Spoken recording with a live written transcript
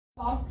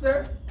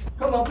Foster,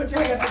 come on, put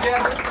your hands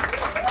together.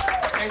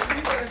 And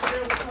she's going to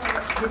share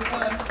with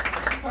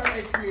her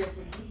experience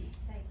with you.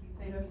 Thank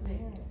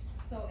you.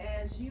 So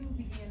as you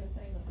begin to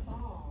sing a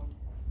song,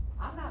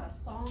 I'm not a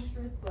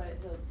songstress, but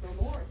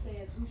the Lord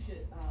says we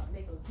should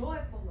make a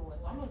joyful noise.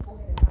 So I'm going to go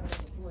ahead and try to make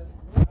a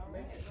joyful noise.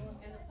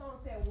 And the song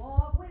said,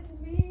 walk with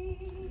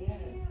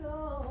me,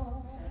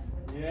 Lord.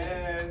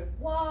 Yes.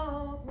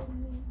 Walk with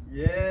me.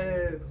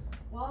 Yes.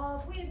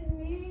 Walk with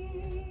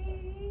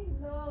me,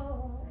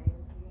 Lord.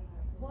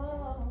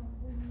 Walk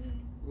with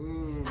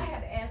me. I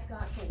had to ask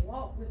God to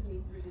walk with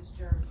me through this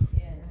journey.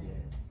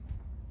 Yes.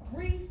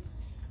 Grief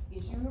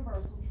is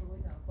universal,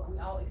 truly enough, but we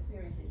all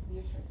experience it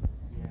differently.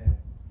 Yes.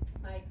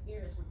 My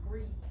experience with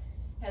grief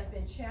has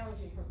been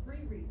challenging for 3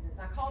 reasons.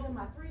 I call them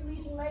my 3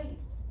 leading ladies.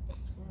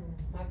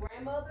 My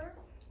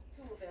grandmothers,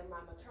 2 of them, my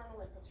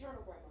maternal and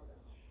paternal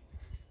grandmothers,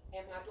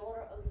 and my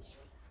daughter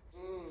Alicia.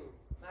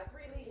 My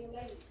 3 leading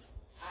ladies.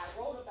 I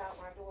wrote about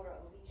my daughter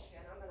Alicia,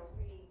 and I'm going to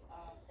read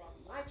from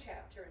my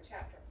chapter, in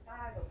chapter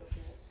 5 of the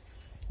book,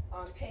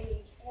 on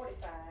page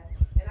 45.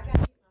 And I got to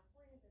get my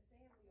friends and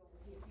family over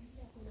here. Do you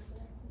have any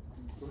glasses,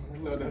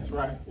 please? No, that's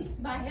right.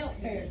 My help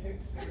parents.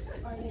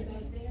 Are they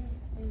back there?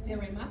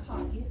 They're in my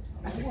pocket.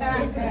 Just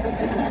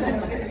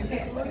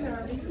a little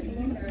nervous.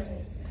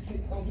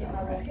 Gonna get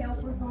my little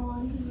helpers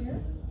on here.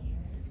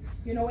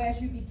 You know,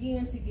 as you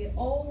begin to get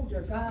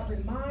older, God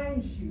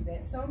reminds you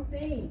that some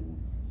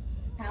things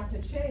have to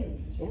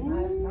change.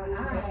 And my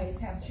eyes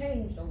have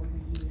changed over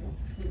the years.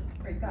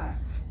 Praise God.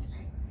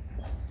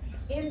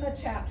 In the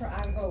chapter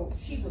I wrote,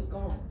 she was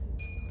gone,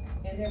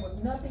 and there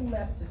was nothing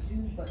left to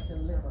do but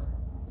deliver her.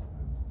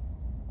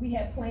 We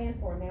had planned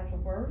for a natural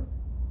birth,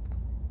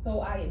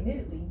 so I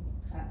admittedly,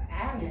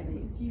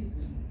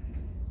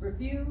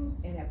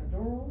 refused an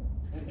epidural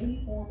and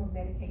any form of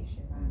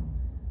medication.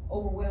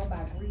 Overwhelmed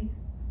by grief,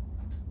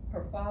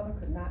 her father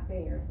could not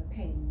bear the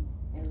pain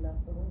and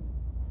left the room.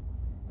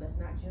 Let's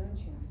not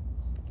judge him.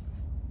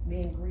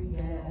 Men grieve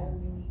in their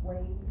own unique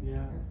ways.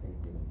 Yes, they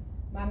do.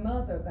 My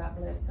mother, God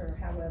bless her,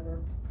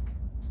 however,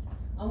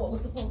 on what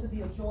was supposed to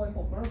be a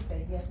joyful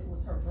birthday, yes, it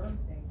was her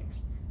birthday,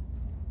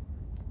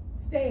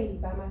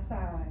 stayed by my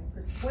side,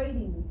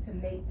 persuading me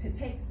to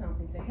take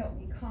something to help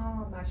me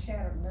calm my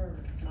shattered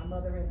nerves. My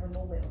mother, in her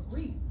moment of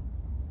grief,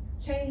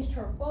 changed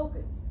her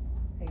focus.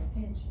 Pay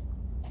attention.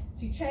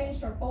 She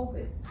changed her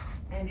focus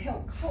and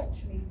helped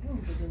coach me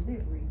through the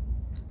delivery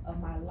of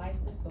my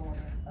lifeless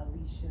daughter,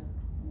 Alicia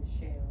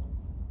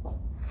Michelle.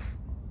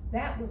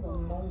 That was a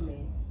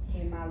moment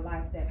in my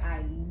life that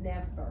I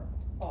never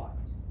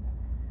thought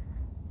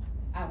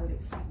I would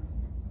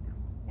experience.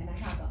 And I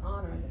have the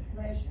honor and the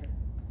pleasure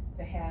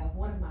to have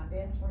one of my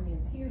best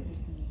friends here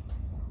with me,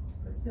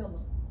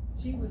 Priscilla.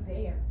 She was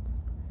there.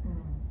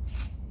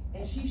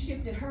 And she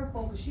shifted her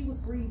focus. She was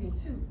grieving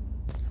too,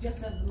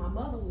 just as my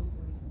mother was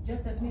grieving,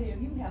 just as many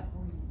of you have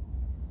grieved.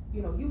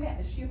 You know, you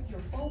had to shift your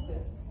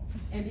focus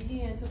and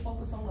begin to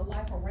focus on the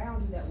life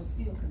around you that was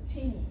still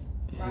continuing,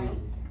 right?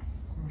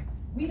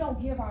 We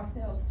don't give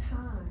ourselves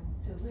time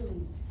to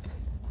really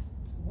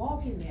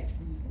walk in that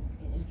grief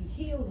and be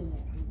healed in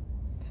that grief.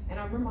 And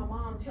I remember my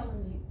mom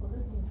telling me,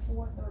 Philippians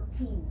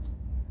 4:13,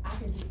 I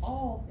can do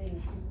all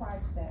things through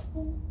Christ that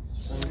who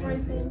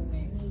strengthens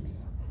me.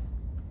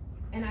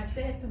 And I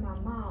said to my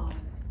mom,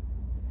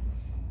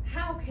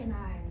 how can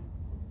I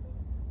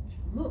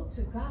look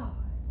to God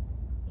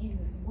in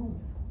this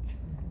moment?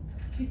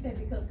 She said,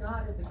 because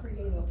God is the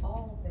creator of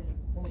all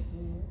things, both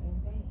good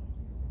and bad.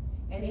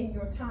 And in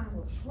your time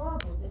of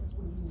struggle, this is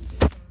when you need to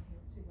turn to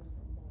him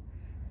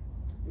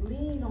the most.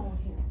 Lean on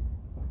him.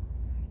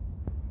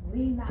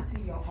 Lean not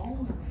to your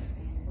own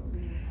understanding, but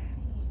lean on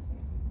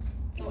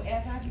him. So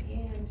as I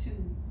began to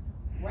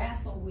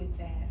wrestle with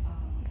that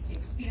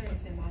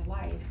experience in my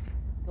life,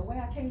 the way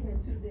I came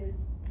into this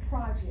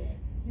project,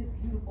 this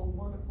beautiful,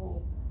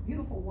 wonderful,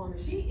 beautiful woman,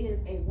 she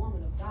is a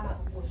woman of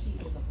God before she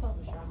is a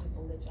publisher. I'm just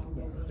going to let y'all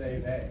know that. Say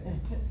that.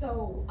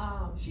 So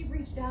she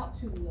reached out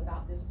to me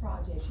about this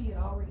project. She had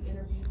already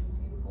interviewed these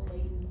beautiful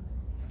ladies,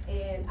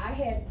 and I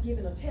had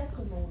given a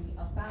testimony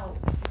about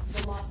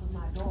the loss of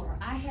my daughter.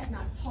 I had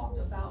not talked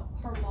about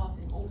her loss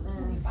in over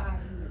 25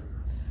 years.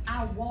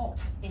 I walked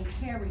and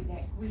carried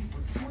that grief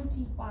for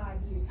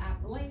 25 years. I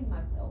blamed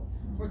myself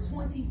for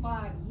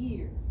 25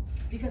 years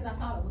because I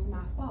thought it was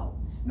my fault.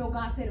 No,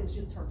 God said it was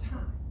just her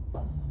time.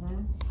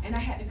 And I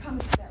had to come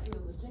into that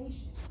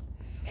realization.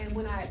 And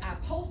when I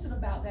posted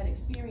about that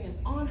experience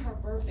on her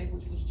birthday,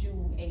 which was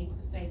June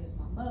 8th, the same as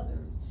my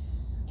mother's,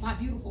 my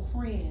beautiful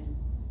friend,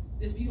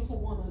 this beautiful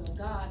woman of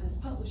God, this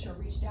publisher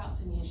reached out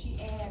to me and she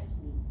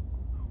asked me,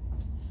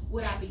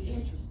 would I be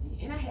interested?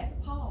 And I had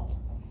to pause.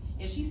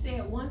 And she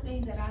said one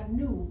thing that I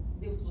knew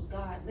this was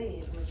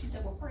God-led, but she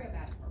said, well, pray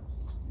about it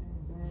first.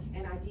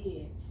 And I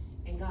did.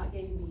 And God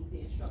gave me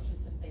the instructions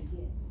to say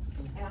yes.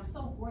 And I'm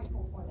so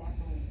grateful for that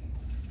moment,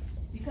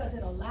 because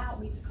it allowed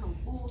me to come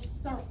full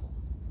circle.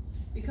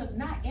 Because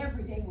not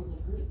every day was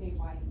a good day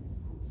writing this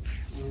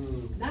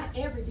book. Not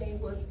every day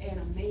was an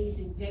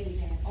amazing day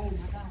that, oh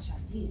my gosh,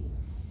 I did it.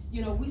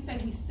 You know, we say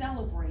we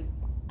celebrate.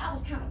 I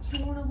was kind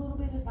of torn a little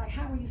bit. It's like,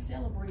 how are you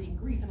celebrating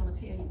grief? And I'm going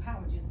to tell you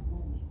how in just a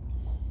moment.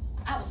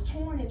 I was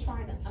torn in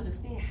trying to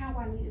understand how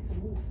I needed to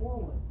move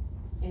forward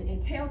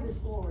and tell this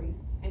story.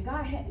 And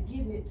God had to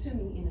give it to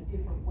me in a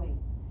different way.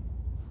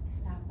 It's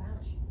not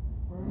about you.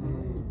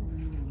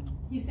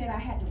 He said I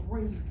had to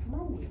bring you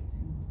through it.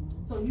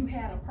 So you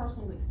had a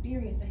personal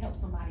experience to help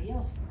somebody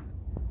else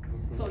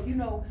through. So, you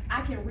know,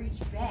 I can reach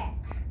back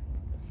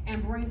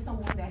and bring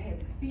someone that has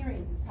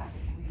experienced this type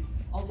of grief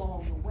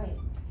along the way.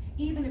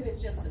 Even if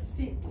it's just to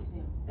sit with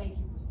them. Thank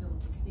you, Priscilla,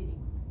 for sitting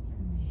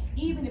with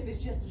me. Even if it's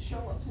just to show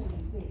up to an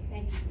event.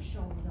 Thank you for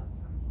showing up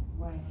for me.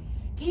 Right.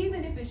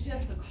 Even if it's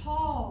just a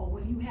call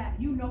when you have,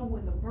 you know,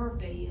 when the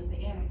birthday is,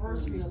 the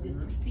anniversary of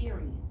this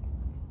experience.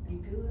 You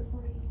good,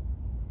 friend?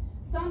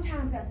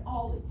 Sometimes that's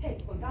all it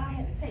takes, but God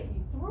had to take me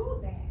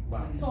through that.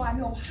 Wow. So I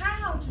know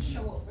how to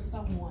show up for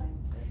someone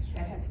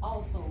that has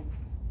also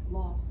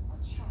lost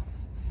a child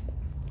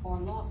or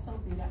lost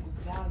something that was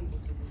valuable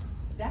to them.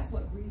 That's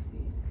what grief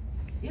is.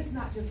 It's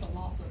not just a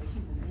loss of a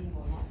human being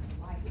or a loss of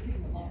a life. It could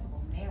be a loss of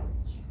a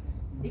marriage.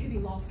 It could be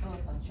loss of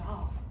a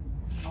job,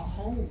 a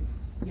home,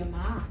 your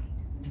mind,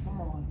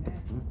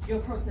 your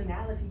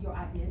personality, your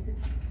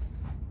identity.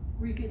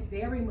 Grief is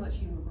very much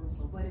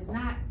universal, but it's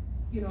not,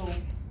 you know,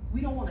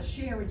 we don't want to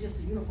share in just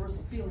a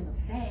universal feeling of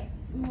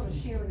sadness. We want to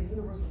share in a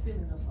universal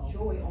feeling of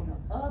joy on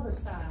the other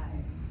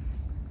side,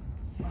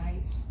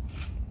 right?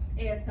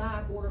 As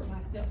God ordered my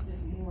steps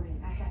this morning,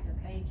 I had to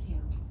thank him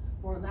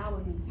for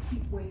allowing me to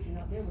keep waking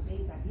up. There were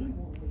days I didn't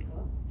want to wake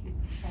up.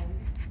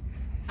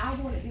 I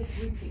wanted this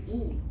grief to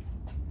end.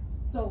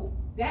 So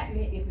that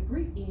meant if the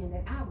grief ended,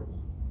 then I would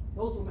end.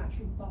 Those were my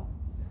true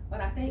thoughts.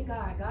 But I thank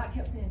God. God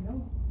kept saying,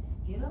 no,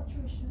 get up,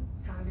 Tricia.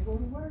 Time to go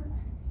to work.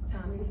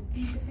 Time to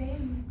feed the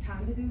family.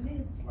 Time to do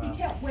this. Wow. He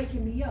kept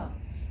waking me up.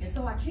 And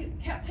so I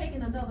kept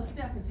taking another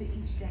step into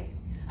each day.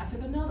 I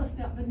took another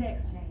step the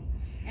next day.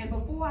 And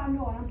before I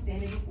know it, I'm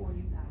standing before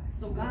you guys.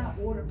 So God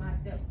ordered my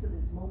steps to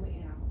this moment,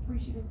 and I'm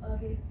appreciative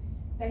of it.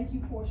 Thank you,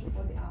 Portia,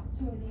 for the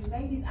opportunity.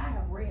 Ladies, I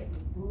have read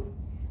this book.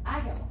 I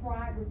have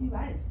cried with you.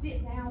 I didn't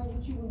sit down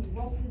with you when you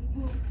wrote this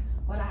book,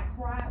 but I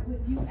cried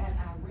with you as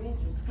I read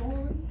your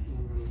stories.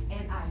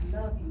 And I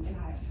love you, and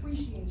I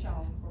appreciate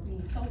y'all for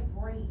being so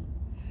brave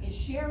in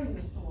sharing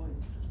your stories.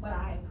 But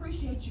I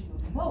appreciate you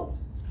the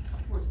most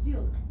for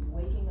still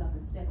waking up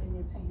and stepping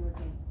into your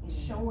day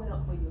and showing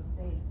up for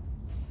yourselves.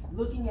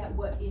 Looking at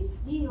what is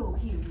still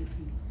here with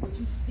you, what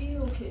you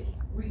still can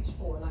reach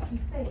for. Like you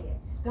said,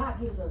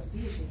 God gives us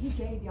vision. He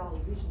gave y'all a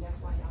vision. That's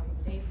why y'all here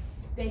today.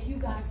 Thank you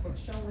guys for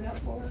showing up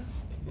for us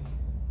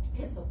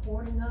and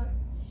supporting us.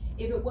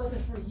 If it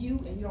wasn't for you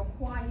and your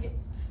quiet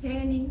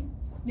standing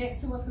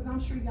next to us, because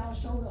I'm sure y'all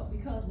showed up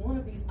because one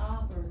of these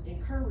authors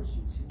encouraged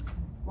you to,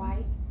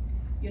 right?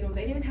 You know,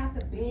 they didn't have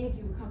to beg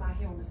you to come out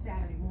here on a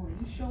Saturday morning.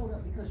 You showed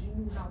up because you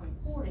knew how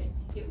important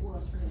it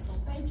was for them. So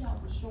thank y'all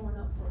for showing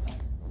up for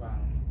us. Wow.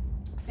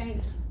 Thank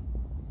you.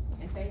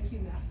 And thank you,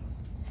 Malcolm.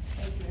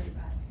 Thank you,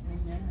 everybody.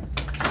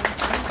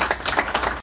 Amen.